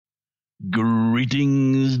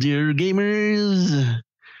Greetings, dear gamers.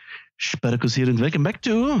 Sparrowcus here, and welcome back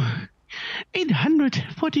to 41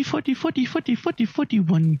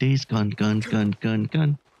 days gone.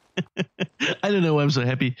 I don't know why I'm so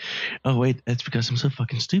happy. Oh, wait, that's because I'm so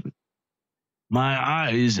fucking stupid. My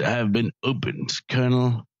eyes have been opened.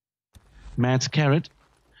 Colonel Matt's Carrot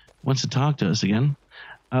wants to talk to us again.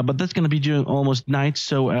 But that's going to be during almost night,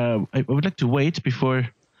 so I would like to wait before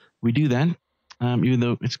we do that. Even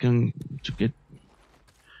though it's going to get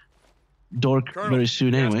dark Colonel, very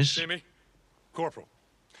soon anyways. See me? Corporal.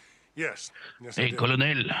 Yes. Hey, Colonel.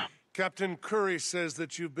 Captain Curry says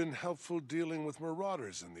that you've been helpful dealing with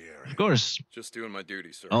marauders in the area. Of course. Just doing my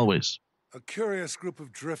duty, sir. Always. A curious group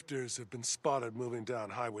of drifters have been spotted moving down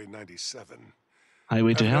Highway 97.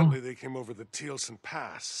 Highway to hell? Evidently, they came over the Tealson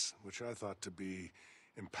Pass, which I thought to be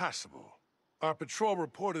impassable. Our patrol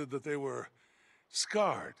reported that they were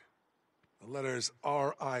scarred. The letters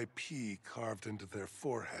R.I.P. carved into their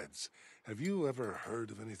foreheads. Have you ever heard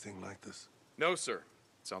of anything like this? No, sir.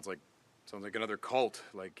 Sounds like another cult,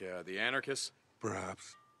 like the anarchists.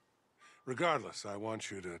 Perhaps. Regardless, I want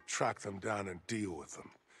you to track them down and deal with them.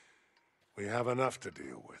 We have enough to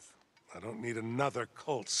deal with. I don't need another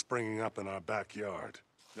cult springing up in our backyard.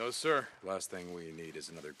 No, sir. Last thing we need is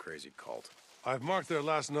another crazy cult. I've marked their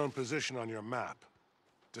last known position on your map.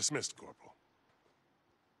 Dismissed, Corporal.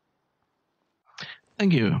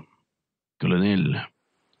 Thank you, Colonel.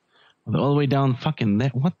 They're all the way down fucking there.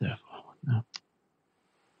 What the? No.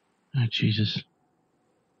 Oh, Jesus.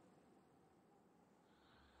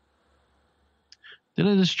 Did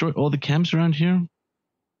I destroy all the camps around here?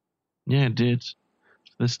 Yeah, I did.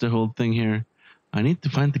 That's the whole thing here. I need to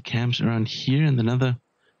find the camps around here and another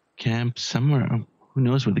camp somewhere. Who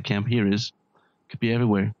knows where the camp here is? Could be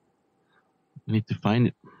everywhere. I need to find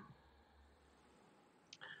it.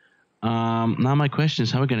 Now my question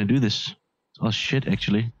is, how are we gonna do this? It's all shit,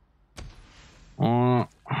 actually. You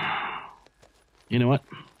know what?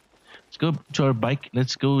 Let's go to our bike.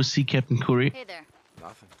 Let's go see Captain Curry. Hey there.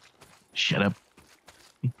 Nothing. Shut up.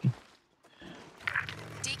 Deacon,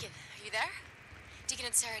 are you there? Deacon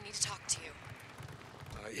and Sarah need to talk to you.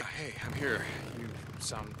 Yeah, hey, I'm here. You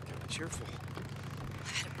sound kind of cheerful.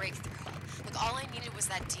 I've had a breakthrough. Look, all I needed was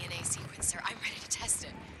that DNA sequencer. I'm ready to test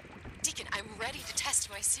it. Deacon, I'm ready to test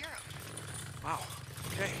my serum. Wow.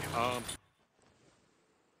 Okay,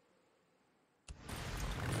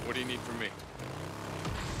 what do you need from me?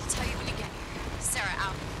 I'll tell you when you get here. Sarah,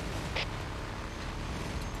 out.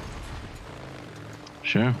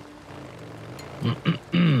 Sure.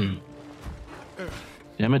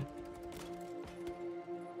 Damn it.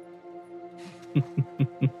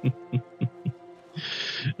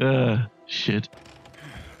 Shit.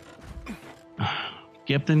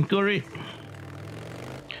 Captain Curry.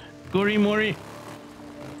 Curry Mori.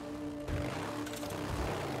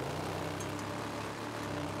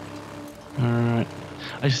 Alright.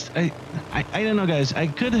 I don't know, guys. I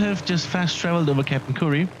could have just fast traveled over Captain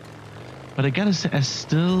Curry, but I gotta say, I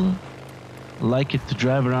still like it to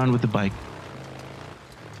drive around with the bike.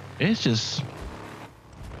 It's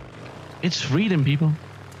freedom, people.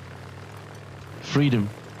 Freedom.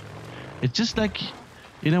 It's just like,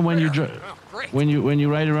 you know, when you when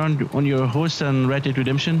you ride around on your horse on Red Dead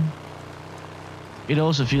Redemption, it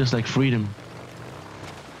also feels like freedom.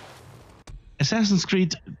 Assassin's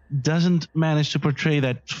Creed doesn't manage to portray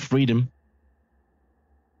that freedom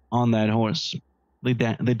on that horse. They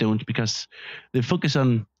don't, because they focus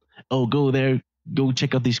on, oh, go there, go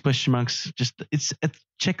check out these question marks. Just, it's a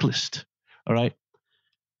checklist, all right?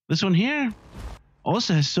 This one here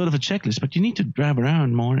also has sort of a checklist, but you need to drive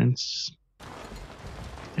around more, and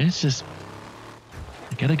it's just,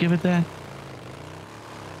 I gotta give it that.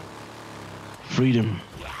 Freedom.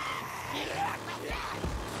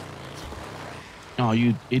 Oh,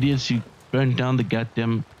 you idiots, you burned down the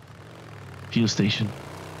goddamn fuel station.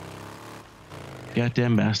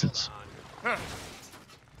 Goddamn bastards.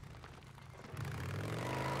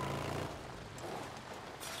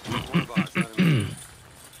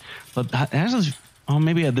 But has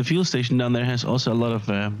maybe at the fuel station down there has also a lot of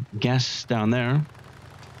gas down there.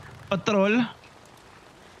 Patrol.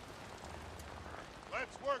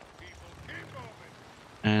 Let's work, people. Keep moving.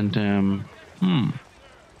 And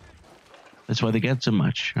that's why they get so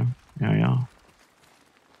much. Yeah.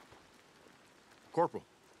 Corporal.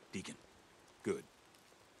 Deacon. Good.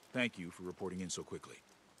 Thank you for reporting in so quickly.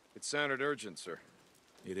 It sounded urgent, sir.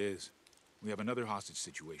 It is. We have another hostage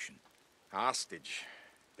situation. Hostage.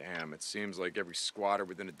 Damn, it seems like every squatter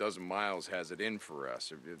within a dozen miles has it in for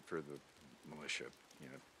us, or for the militia. You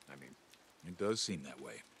know, I mean... It does seem that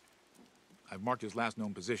way. I've marked his last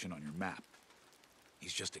known position on your map.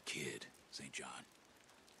 He's just a kid, St. John.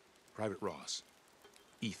 Private Ross.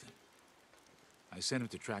 Ethan. I sent him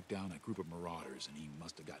to track down a group of marauders, and he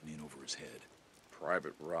must have gotten in over his head.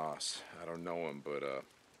 Private Ross. I don't know him, but,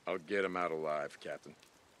 I'll get him out alive, Captain.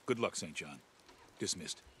 Good luck, St. John.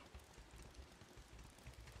 Dismissed.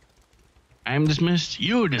 I'm dismissed.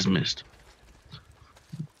 You're dismissed.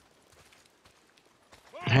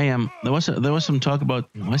 Hey, there was some talk about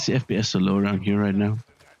why is the FPS so low around here right now?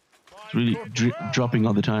 It's really dropping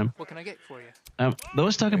all the time. What can I get for you? There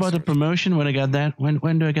was talk about the promotion when I got that.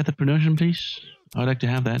 When do I get the promotion, please? I'd like to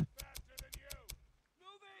have that.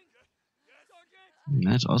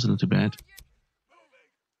 That's also not too bad.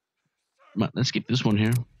 But let's skip this one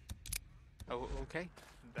here. Oh, okay.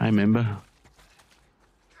 I remember.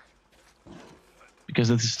 Because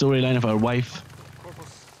that's the storyline of our wife. Corporal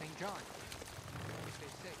St. John. Stay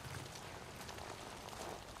safe.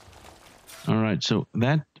 Alright, so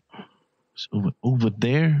that is over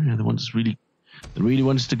there. And the one that's really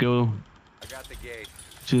wants to go I got the gate.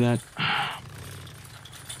 to that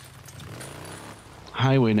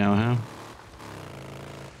highway now, huh?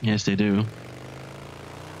 Yes, they do.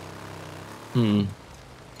 Like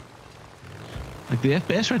the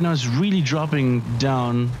FPS right now is really dropping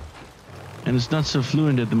down, and it's not so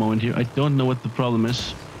fluent at the moment here. I don't know what the problem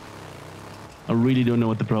is. I really don't know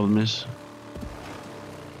what the problem is.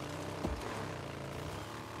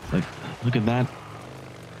 Like, look at that.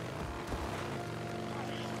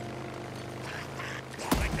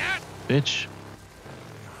 Like that? Bitch.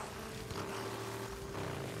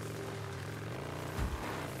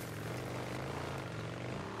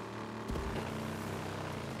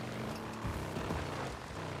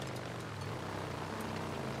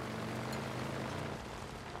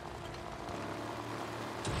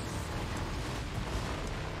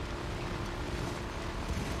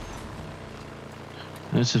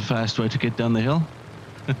 That's a fast way to get down the hill.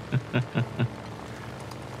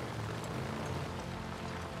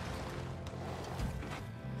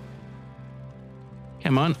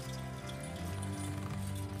 Come on.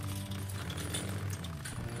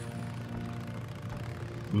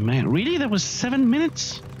 Man, really? That was 7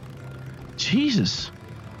 minutes? Jesus.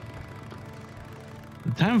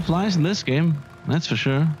 The time flies in this game, that's for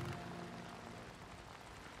sure.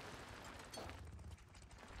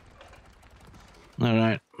 All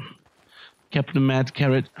right. Captain Mad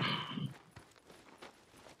Carrot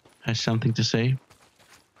has something to say.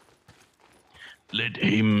 Let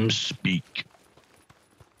him speak.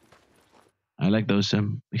 I like those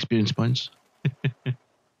experience points.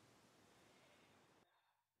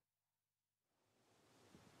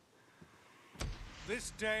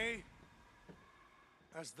 This day,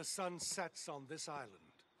 as the sun sets on this island,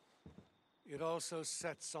 it also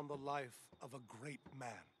sets on the life of a great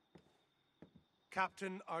man.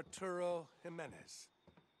 Captain Arturo Jimenez,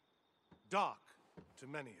 Doc to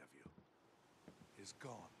many of you, is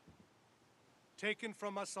gone. Taken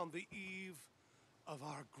from us on the eve of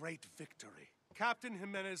our great victory. Captain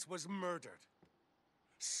Jimenez was murdered,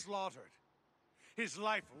 slaughtered, his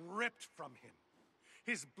life ripped from him.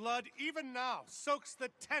 His blood, even now, soaks the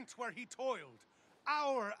tent where he toiled,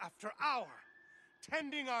 hour after hour,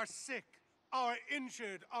 tending our sick, our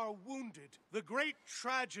injured, our wounded. The great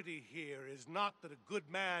tragedy here is not that a good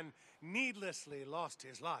man needlessly lost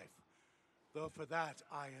his life, though for that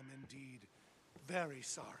I am indeed very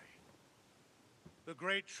sorry. The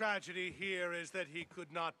great tragedy here is that he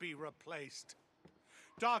could not be replaced.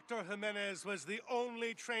 Dr. Jimenez was the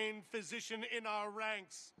only trained physician in our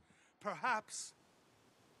ranks, perhaps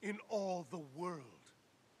in all the world.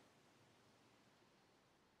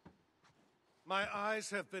 My eyes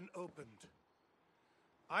have been opened.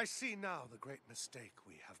 I see now the great mistake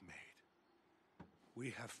we have made.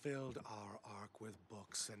 We have filled our ark with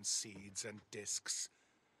books and seeds and discs.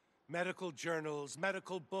 Medical journals,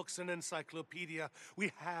 medical books, and encyclopedia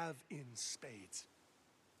we have in spades.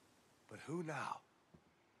 But who now,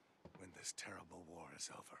 when this terrible war is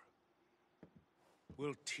over,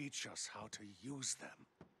 will teach us how to use them?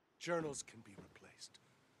 Journals can be replaced.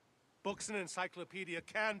 Books and encyclopedia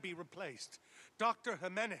can be replaced. Dr.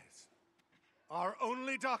 Jimenez, our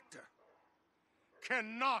only doctor,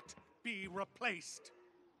 cannot be replaced.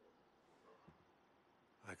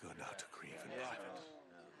 I go now to grieve in private.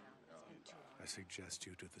 I suggest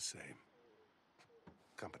you do the same.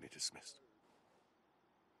 Company dismissed.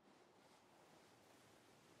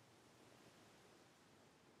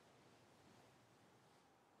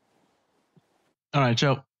 All right,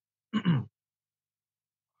 so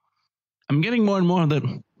I'm getting more and more of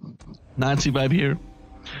the Nazi vibe here.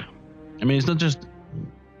 I mean, it's not just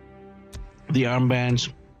the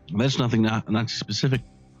armbands. That's nothing Nazi specific.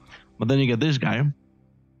 But then you get this guy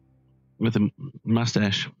with a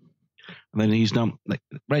mustache. And then he's now like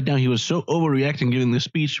right now he was so overreacting giving this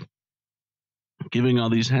speech, giving all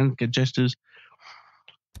these hand gestures.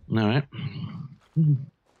 All right.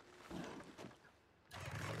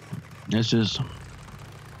 Let's just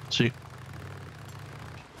see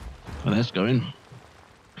where that's going.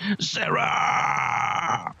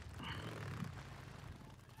 Sarah!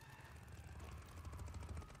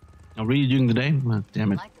 I'll read you during the day? Oh,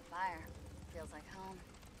 damn it. I like the fire. Feels like home.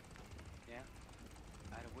 Yeah?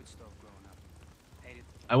 I had a wood stove growing up. Hated.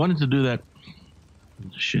 I wanted to do that.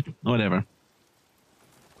 Shit, whatever.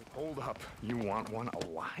 Hold up. You want one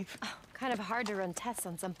alive? Oh, kind of hard to run tests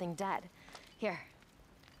on something dead. Here,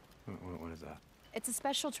 What is that? it's a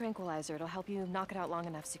special tranquilizer. It'll help you knock it out long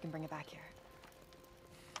enough so you can bring it back here.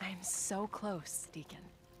 I'm so close, Deacon.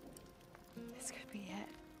 This could be it.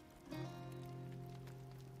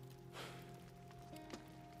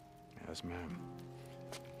 Yes, ma'am.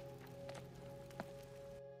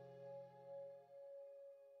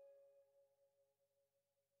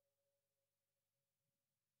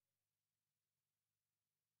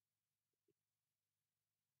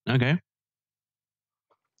 Okay.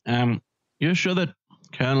 You're sure that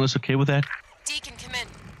Colonel is okay with that? Deacon, come in.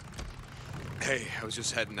 Hey, I was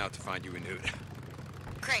just heading out to find you a newt.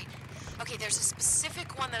 Great. Okay, there's a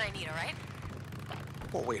specific one that I need, all right?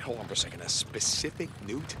 Oh, wait, hold on for a second. A specific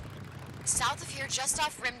newt? South of here, just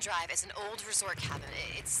off Rim Drive, is an old resort cabin.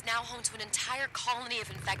 It's now home to an entire colony of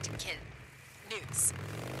infected newts.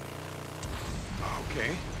 Okay.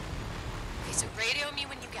 Okay, so radio me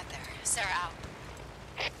when you get there. Sarah out.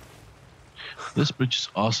 This bridge is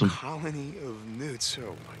awesome. Colony of newts.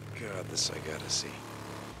 Oh my god, this I gotta see.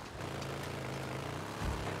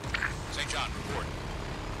 St. John, report.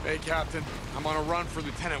 Hey, Captain. I'm on a run for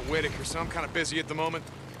Lieutenant Whitaker, so I'm kind of busy at the moment.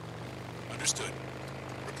 Understood.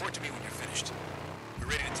 Report to me when you're finished. We're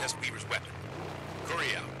ready to test Weaver's weapon.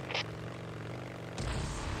 Corey out.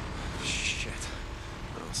 Shit.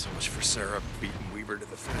 Oh, so much for Sarah beating Weaver to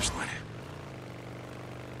the finish line.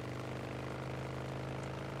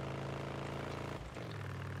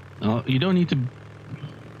 Oh, you don't need to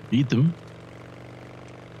beat them.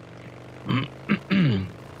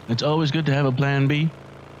 It's always good to have a plan B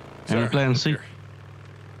and a plan C. Here.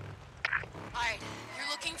 Alright, you're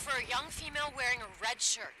looking for a young female wearing a red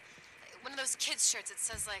shirt. One of those kids' shirts that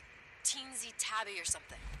says, like, Teensy Tabby or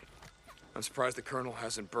something. I'm surprised the Colonel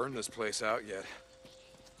hasn't burned this place out yet.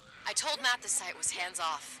 I told Matt the site was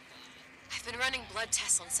hands-off. I've been running blood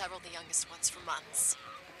tests on several of the youngest ones for months.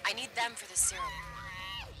 I need them for the serum.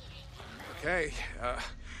 Okay, how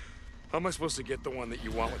am I supposed to get the one that you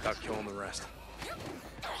want without killing the rest? Look,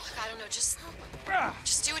 I don't know, just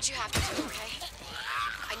do what you have to do, okay?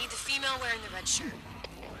 I need the female wearing the red shirt.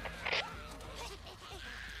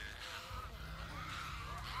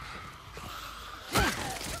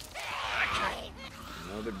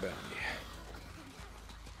 Another bounty.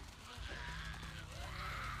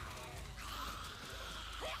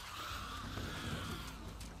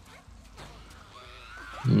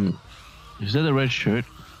 Is that a red shirt?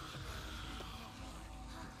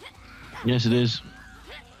 Yes, it is.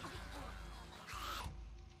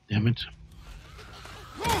 Damn it.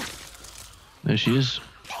 There she is.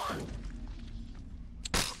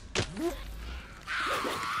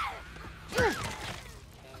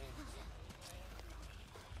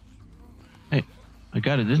 Hey, I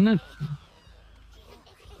got it, isn't it?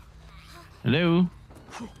 Hello?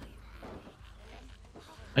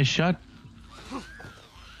 I shot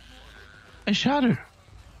her.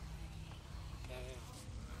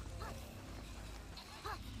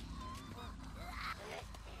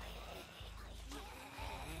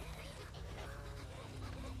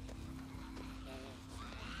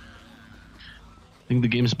 I think the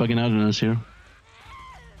game's bugging out on us here.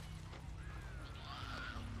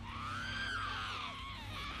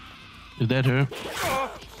 Is that her?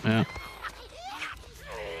 Yeah.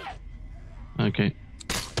 Okay.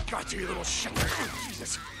 Got you little shit.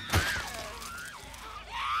 Jesus.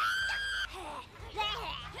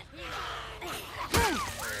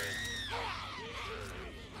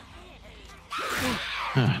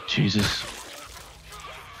 Ah, Jesus.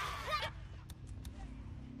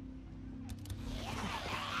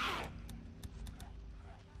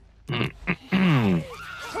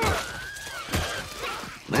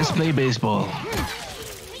 Let's play baseball.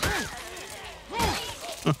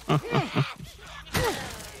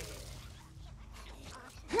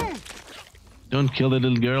 Don't kill the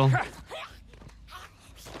little girl.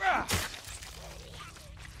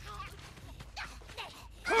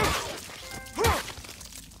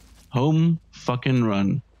 Home fucking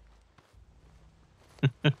run.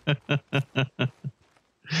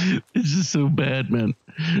 This is so bad, man.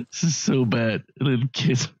 This is so bad. Little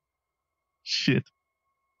kid. Shit.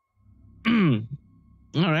 All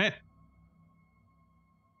right.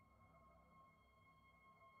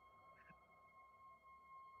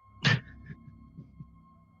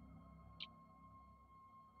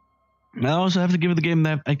 I also have to give the game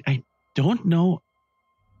that I don't know.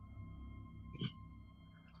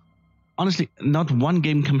 Honestly, not one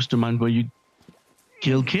game comes to mind where you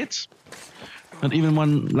kill kids. Not even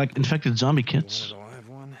one like infected zombie kids.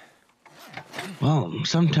 Well,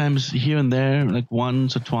 sometimes here and there, like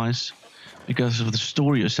once or twice, because of the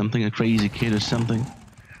story or something, a crazy kid or something.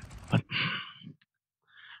 But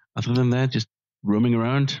other than that, just roaming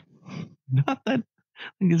around, not that.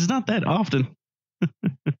 It's not that often,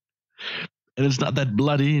 and it's not that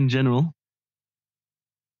bloody in general.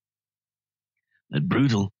 That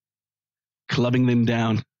brutal, clubbing them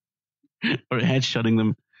down or headshotting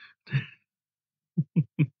them.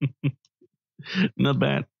 Not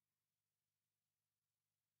bad.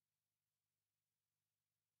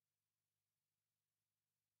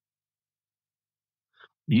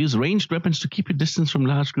 Use ranged weapons to keep your distance from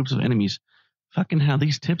large groups of enemies. Fucking hell,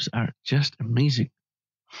 these tips are just amazing.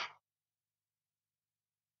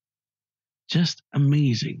 Just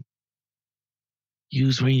amazing.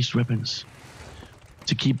 Use ranged weapons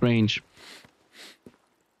to keep range.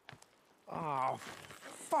 Oh,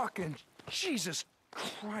 fucking Jesus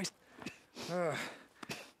Christ.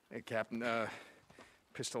 Hey, Captain,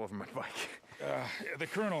 pissed all over my bike. The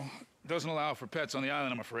Colonel doesn't allow for pets on the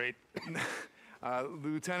island, I'm afraid. The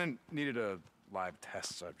Lieutenant needed a live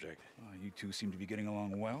test subject. You two seem to be getting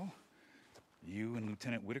along well. You and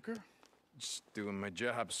Lieutenant Whitaker? Just doing my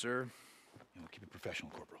job, sir. Keep it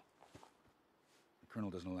professional, Corporal. The Colonel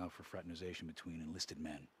doesn't allow for fraternization between enlisted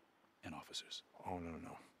men and officers. Oh,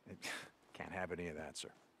 no. Can't have any of that, sir.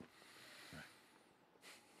 Right.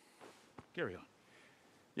 Carry on.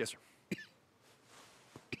 Yes, sir.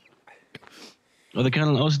 Well, the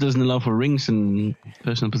Colonel also doesn't allow for rings and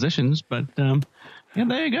personal possessions, but yeah,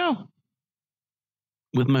 there you go.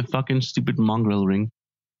 With my fucking stupid mongrel ring.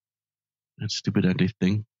 That stupid ugly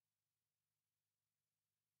thing.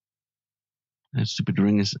 That stupid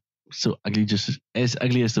ring is so ugly, just as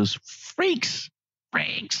ugly as those freaks.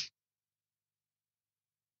 Freaks.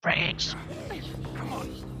 Freaks. Come on,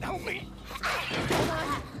 help me.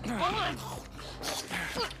 Hold on.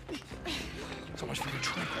 So much for the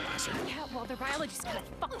tranquilizer. Yeah, well, their biology's kind of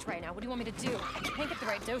fucked right now. What do you want me to do? I can't get the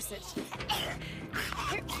right dosage.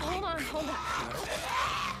 Here, hold on.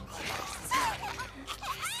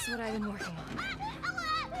 This is what I've been working on.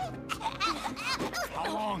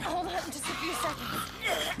 How long? Hold on, just a few seconds.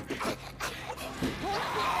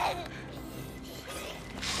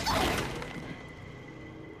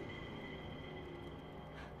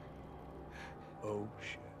 Oh,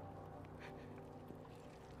 shit.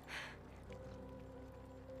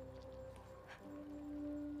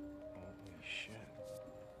 Holy shit.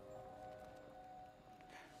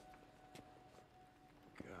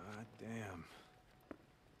 God damn.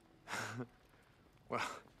 Well,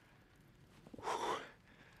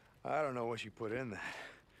 I don't know what you put in that.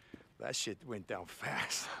 That shit went down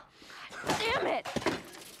fast. Damn it!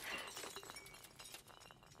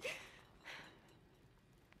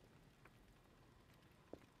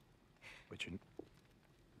 But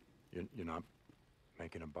you're not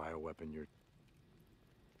making a bioweapon. You're.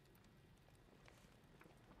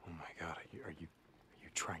 Oh my God! Are you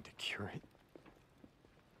trying to cure it?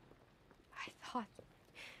 I thought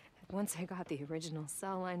that once I got the original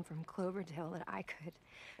cell line from Cloverdale that I could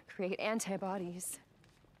create antibodies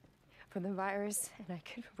for the virus and I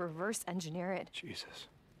could reverse engineer it. Jesus.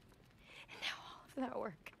 And now all of that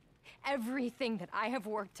work, everything that I have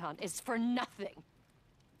worked on is for nothing.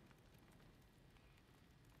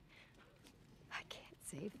 I can't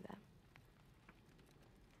save them.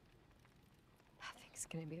 Nothing's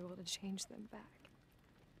gonna be able to change them back.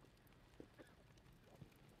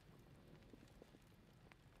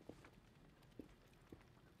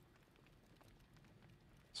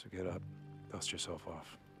 So get up, dust yourself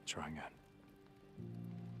off, try again.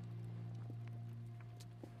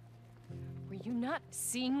 Were you not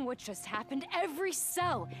seeing what just happened? Every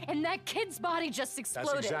cell in that kid's body just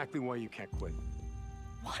exploded. That's exactly why you can't quit.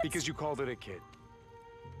 What? Because you called it a kid.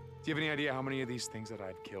 Do you have any idea how many of these things that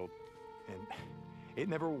I've killed? And it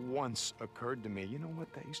never once occurred to me, you know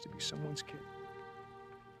what, that used to be someone's kid.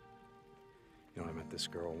 You know, I met this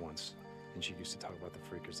girl once, and she used to talk about the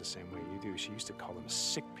freakers the same way you do. She used to call them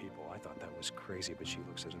sick people. I thought that was crazy, but she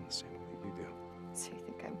looks at them the same way you do. So you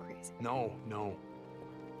think I'm crazy? No.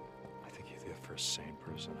 I think you're the first sane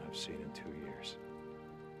person I've seen in 2 years.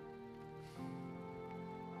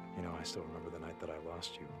 You know, I still remember the night that I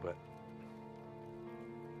lost you, but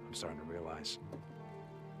I'm starting to realize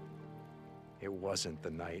it wasn't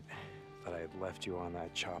the night that I had left you on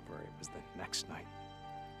that chopper. It was the next night.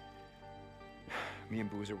 Me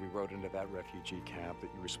and Boozer, we rode into that refugee camp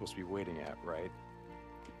that you were supposed to be waiting at, right?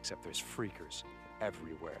 Except there's freakers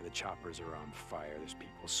everywhere. The choppers are on fire. There's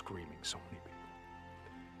people screaming, so many people.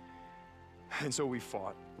 And so we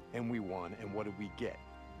fought, and we won, and what did we get?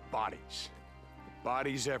 Bodies.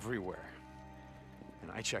 Bodies everywhere.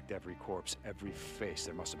 And I checked every corpse, every face.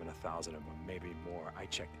 There must have been 1,000 of them, maybe more. I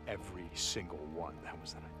checked every single one. That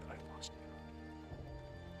was the night that I lost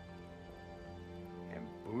you. And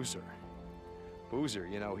Boozer,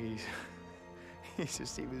 you know, he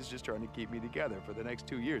was just trying to keep me together for the next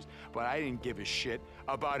 2 years. But I didn't give a shit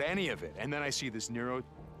about any of it. And then I see this Nero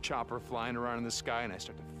chopper flying around in the sky, and I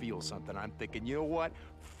start to feel something. I'm thinking, you know what?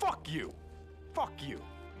 Fuck you. Fuck you.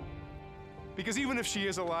 Because even if she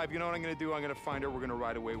is alive, you know what I'm gonna do? I'm gonna find her, we're gonna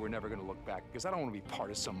ride away, we're never gonna look back. Because I don't wanna be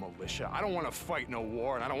part of some militia. I don't wanna fight in a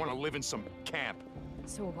war, and I don't wanna live in some camp.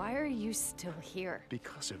 So why are you still here?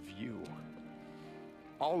 Because of you.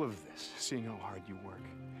 All of this, seeing how hard you work,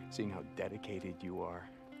 seeing how dedicated you are.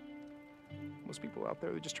 Most people out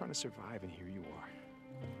there, they're just trying to survive, and here you are.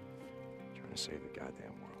 Trying to save the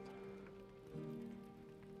goddamn world.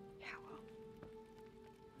 Yeah, well,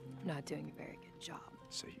 I'm not doing a very good job.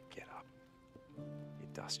 So you get up, you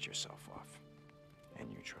dust yourself off,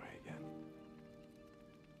 and you try again.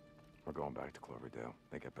 We're going back to Cloverdale.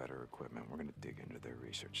 They got better equipment. We're gonna dig into their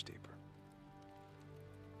research deeper.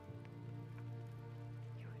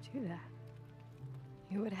 You would do that?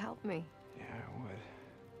 You would help me? Yeah, I would.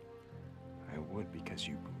 I would because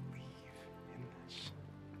you believe in this.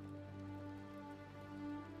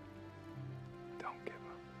 Don't give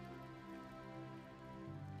up.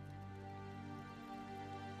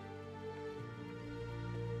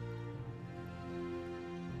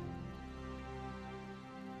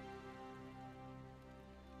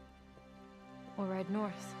 We'll ride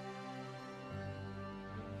north.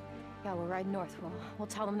 Yeah, we'll ride north. We'll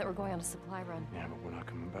tell them that we're going on a supply run. Yeah, but we're not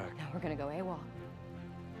coming back. No, we're gonna go AWOL.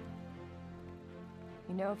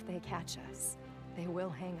 You know, if they catch us, they will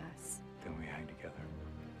hang us. Then we hang together.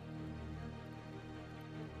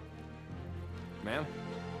 Ma'am?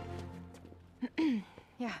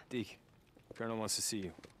 Yeah. Deke, Colonel wants to see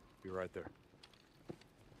you. Be right there.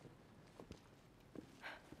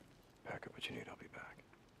 Pack up what you need, I'll be back.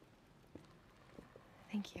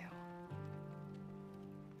 Thank you.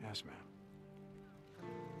 Yes, ma'am.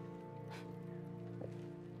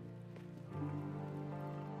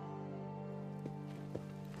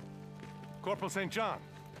 Corporal St. John,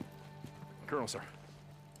 Colonel, sir.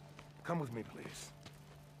 come with me, please.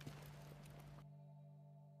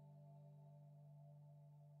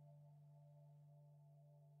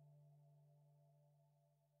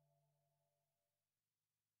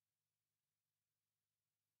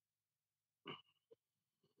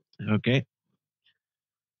 Okay.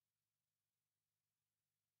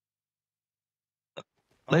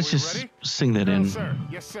 Let's we just ready? sing that Colonel, in. sir.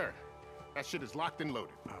 Yes, sir. That shit is locked and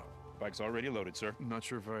loaded. Bike's already loaded, sir. I'm not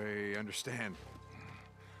sure if I understand.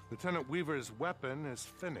 Lieutenant Weaver's weapon is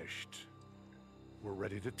finished. We're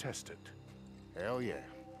ready to test it. Hell yeah.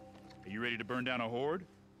 Are you ready to burn down a horde?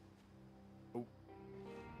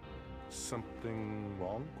 Something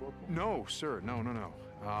wrong, Corporal? No, sir. No.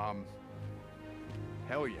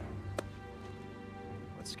 Hell yeah.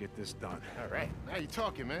 Let's get this done. All right. Now you're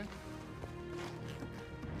talking, man.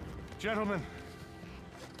 Gentlemen,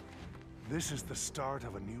 this is the start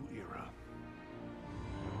of a new era.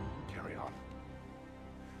 Carry on.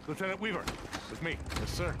 Lieutenant Weaver, with me. Yes,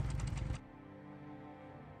 sir.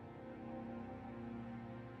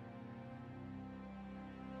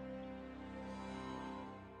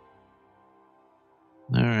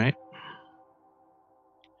 All right.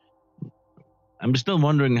 I'm still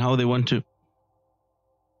wondering how they want to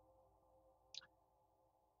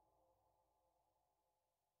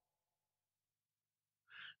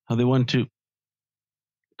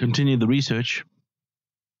continue the research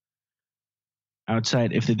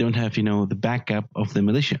outside if they don't have, the backup of the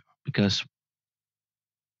militia, because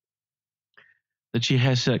that she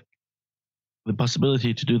has the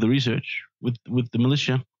possibility to do the research with the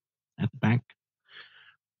militia at the back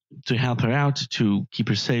to help her out, to keep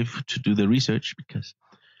her safe, to do the research, because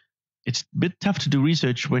it's a bit tough to do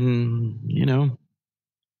research when,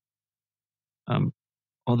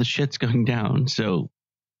 all the shit's going down. So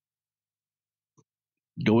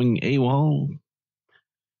going AWOL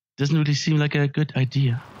doesn't really seem like a good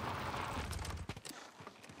idea.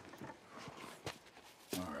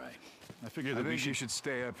 All right. I figured I that we think should... you should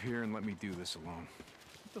stay up here and let me do this alone.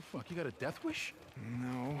 What the fuck? You got a death wish?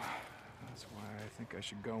 No. That's why I think I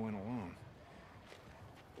should go in alone.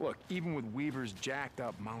 Look, even with Weaver's jacked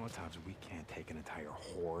up Molotovs, we can't take an entire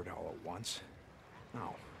horde all at once.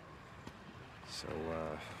 No. So,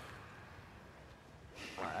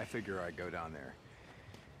 I figure I go down there.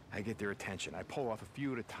 I get their attention. I pull off a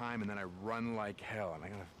few at a time, and then I run like hell. And I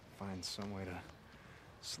gotta find some way to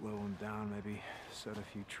slow them down, maybe set a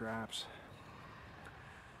few traps.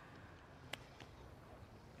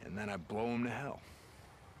 And then I blow them to hell.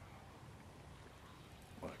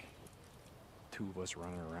 Look, two of us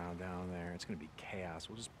running around down there, it's gonna be chaos.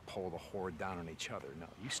 We'll just pull the horde down on each other. No,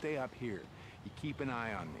 you stay up here. You keep an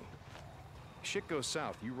eye on me. If shit goes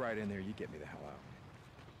south, you ride in there, you get me the hell out.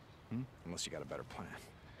 Unless you got a better plan.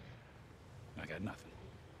 I got nothing.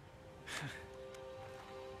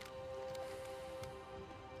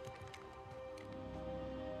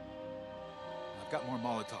 I've got more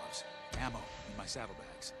Molotovs. Ammo in my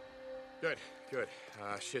saddlebags. Good, good.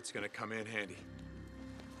 Shit's gonna come in handy.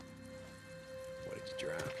 What did you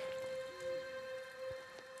drop?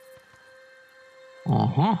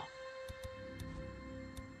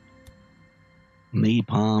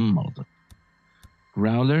 Napalm Molotov.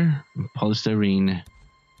 Growler, polystyrene.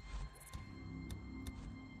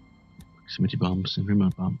 Proximity bombs and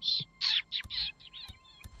remote bombs.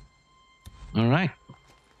 Alright.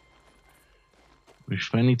 We're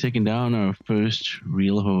finally taking down our first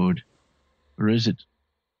real horde. Where is it?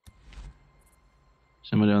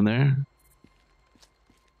 Someone down there?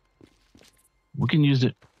 We can use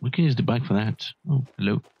the bike for that. Oh,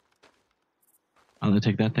 hello. I'll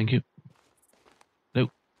take that, thank you. Hello.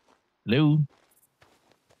 Hello.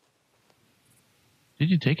 Did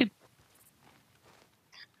you take it?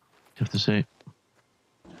 Tough to say.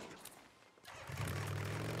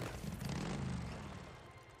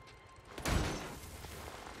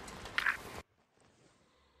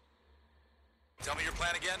 Tell me your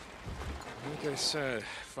plan again? Like I said,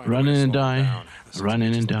 find Run a way in to and slow them die. down. The Run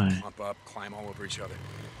in sons and just die. Clump up, climb all over each other.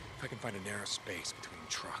 If I can find a narrow space between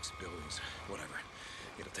trucks, buildings, whatever,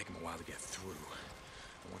 it'll take them a while to get through.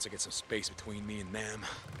 And once I get some space between me and them,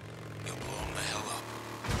 You'll blow them the hell up.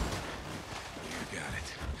 you got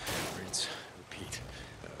it. Rinse, repeat,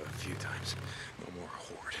 a few times. No more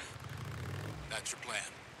horde. That's your plan.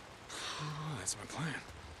 Oh, that's my plan.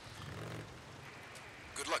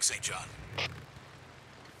 Good luck, St. John.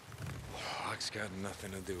 Luck's got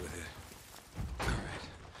nothing to do with it. All right,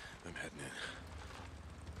 I'm heading in.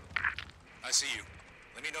 I see you.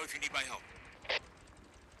 Let me know if you need my help.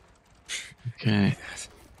 Okay.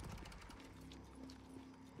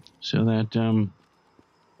 So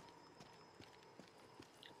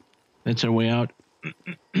that's our way out.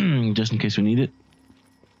 Just in case we need it.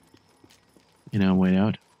 You know, way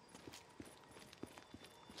out.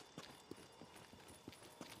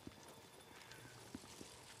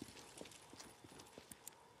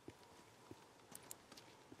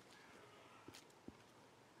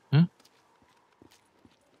 Huh?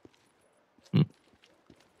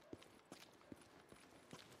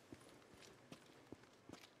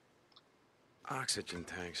 Oxygen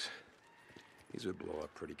tanks. These would blow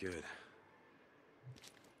up pretty good.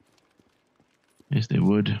 Yes, they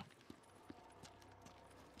would.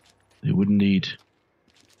 They would indeed.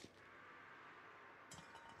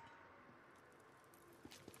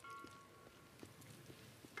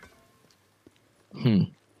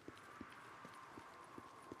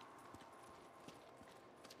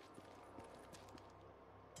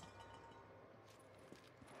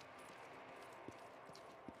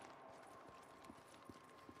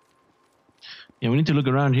 Yeah, we need to look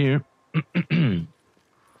around here.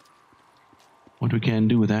 What we can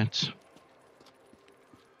do with that.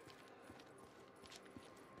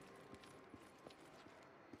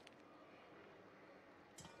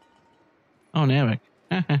 Oh, Narek.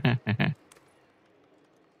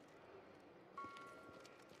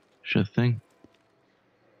 Sure thing.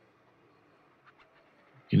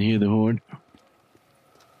 You can hear the horde.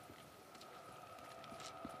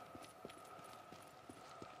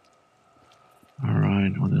 All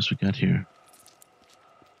right, what else we got here?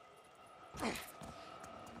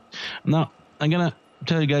 Now, I'm gonna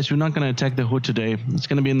tell you guys, we're not gonna attack the horde today. It's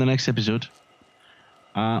gonna be in the next episode.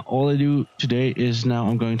 All I do today is now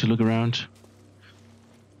I'm going to look around,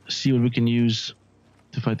 see what we can use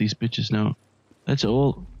to fight these bitches. Now, that's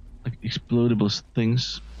all like explodable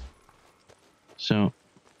things. So,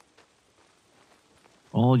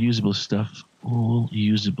 all usable stuff. All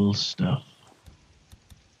usable stuff.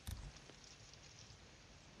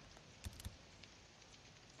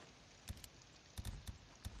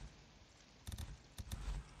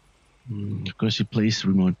 Of course, he plays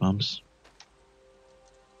remote bombs.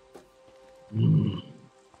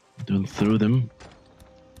 Don't throw them.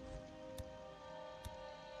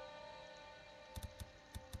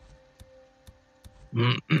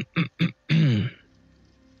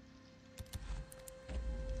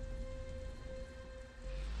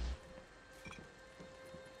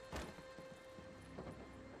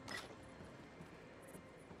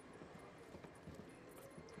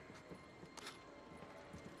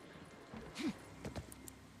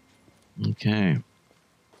 Okay.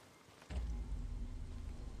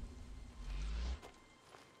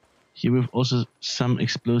 Here we've also some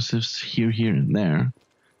explosives here, and there.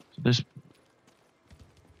 So there's.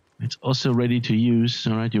 It's also ready to use.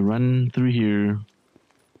 All right, you run through here.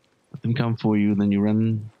 Let them come for you. Then you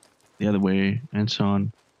run the other way, and so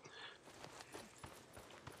on.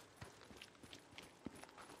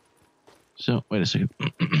 So wait a second.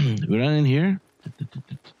 We run in here.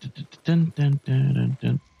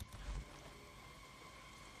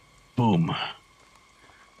 Boom.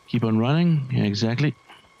 Keep on running. Yeah, exactly.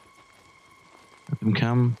 Let them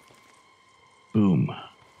come. Boom.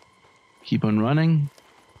 Keep on running.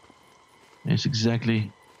 Yes,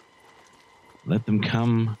 exactly. Let them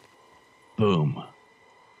come. Boom.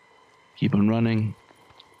 Keep on running.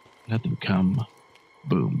 Let them come.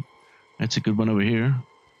 Boom. That's a good one over here.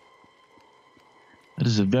 That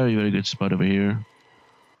is a very, very good spot over here.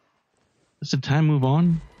 Does the time move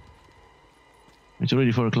on? It's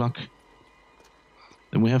already 4 o'clock.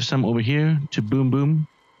 Then we have some over here to boom, boom.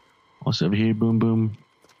 Also over here, boom, boom.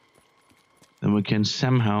 Then we can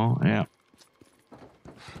somehow, yeah.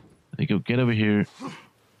 They go get over here,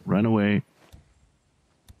 run away.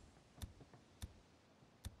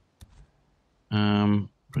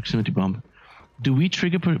 Proximity bomb. Do we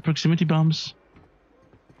trigger proximity bombs?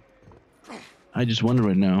 I just wonder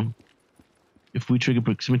right now if we trigger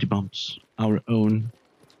proximity bombs, our own.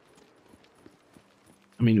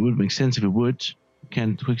 I mean, it would make sense if it would.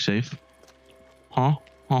 Can't quick save. Huh?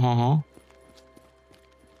 Huh?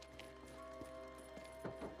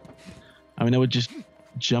 I mean, I would just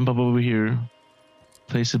jump up over here,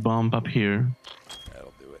 place a bomb up here.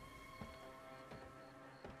 That'll do it.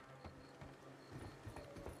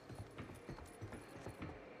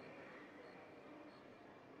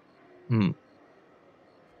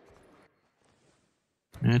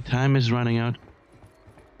 Time is running out.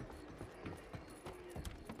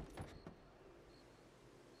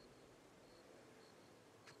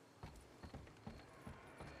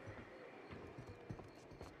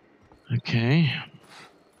 Okay.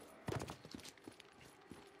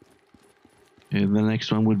 And the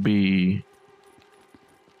next one would be.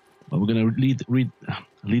 Well, we're gonna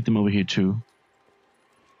lead them over here too.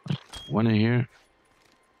 One in here.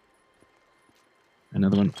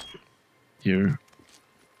 Another one here.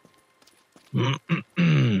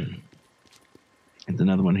 And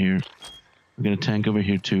another one here. We're gonna tank over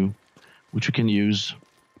here too, which we can use.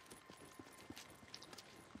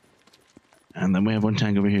 And then we have one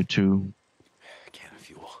tank over here too, Can of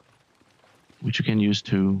fuel. which we can use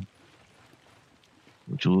too,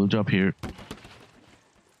 which will drop here.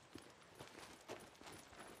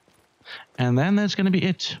 And then that's gonna be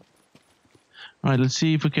it. All right, let's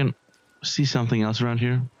see if we can see something else around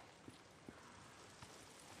here.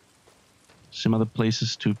 Some other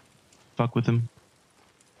places to fuck with them.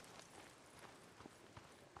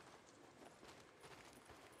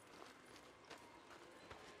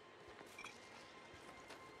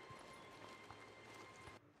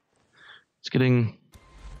 It's getting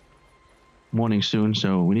morning soon,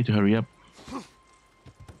 so we need to hurry up.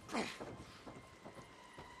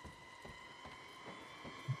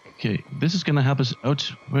 Okay, this is gonna help us out.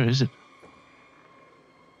 Where is it?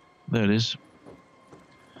 There it is.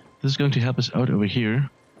 This is going to help us out over here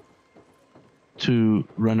to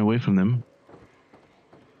run away from them.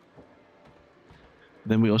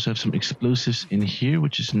 Then we also have some explosives in here,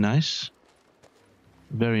 which is nice.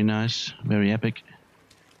 Very nice, very epic.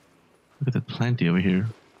 Look at that plenty over here.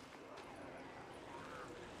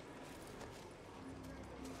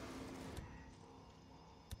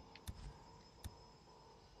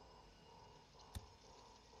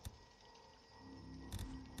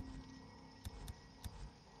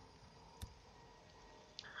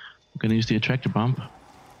 I'm gonna use the attractor bomb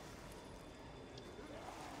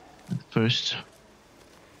first.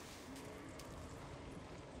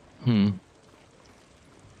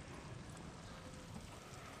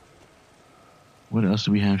 What else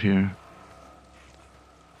do we have here?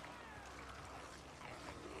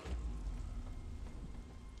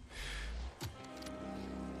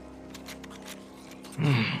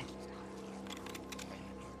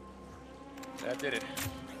 That did it.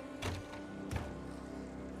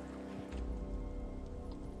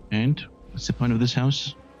 And What's the point of this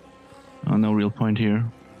house? Oh, no real point here.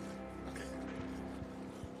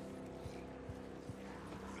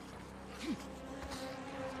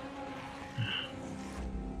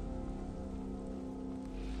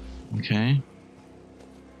 Okay.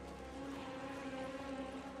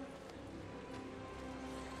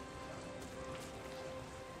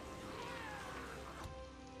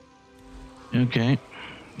 Okay.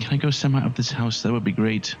 Can I go somehow up this house? That would be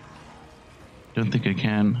great. Don't think I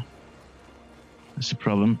can. That's the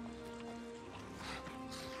problem.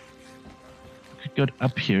 I could go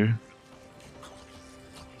up here.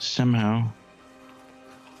 Somehow.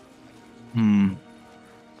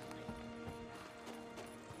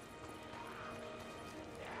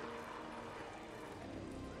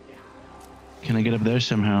 Can I get up there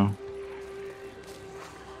somehow?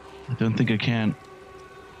 I don't think I can.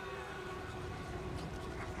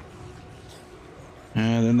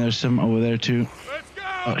 Then there's some over there too.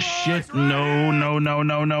 Oh shit, no.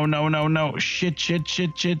 Shit.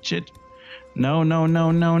 No.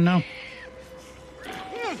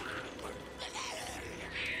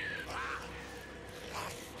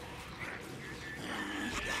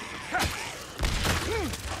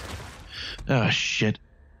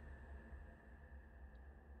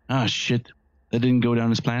 Oh shit. That didn't go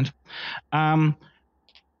down as planned.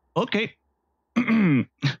 Okay.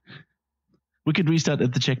 We could restart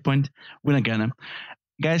at the checkpoint. We're not gonna.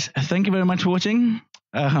 Guys, thank you very much for watching.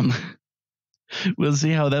 We'll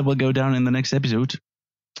see how that will go down in the next episode.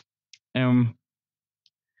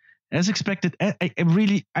 As expected, I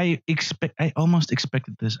almost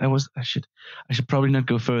expected this. I should probably not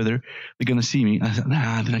go further. They're gonna see me. I said,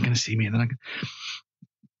 nah, they're not gonna see me.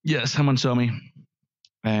 Yeah, someone saw me,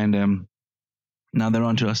 and now they're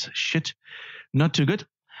on to us. Shit, not too good.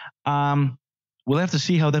 We'll have to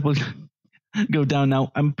see how that will go down.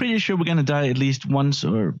 Now, I'm pretty sure we're gonna die at least once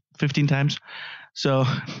or 15 times. So,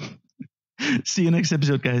 see you next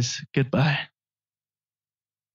episode, guys. Goodbye.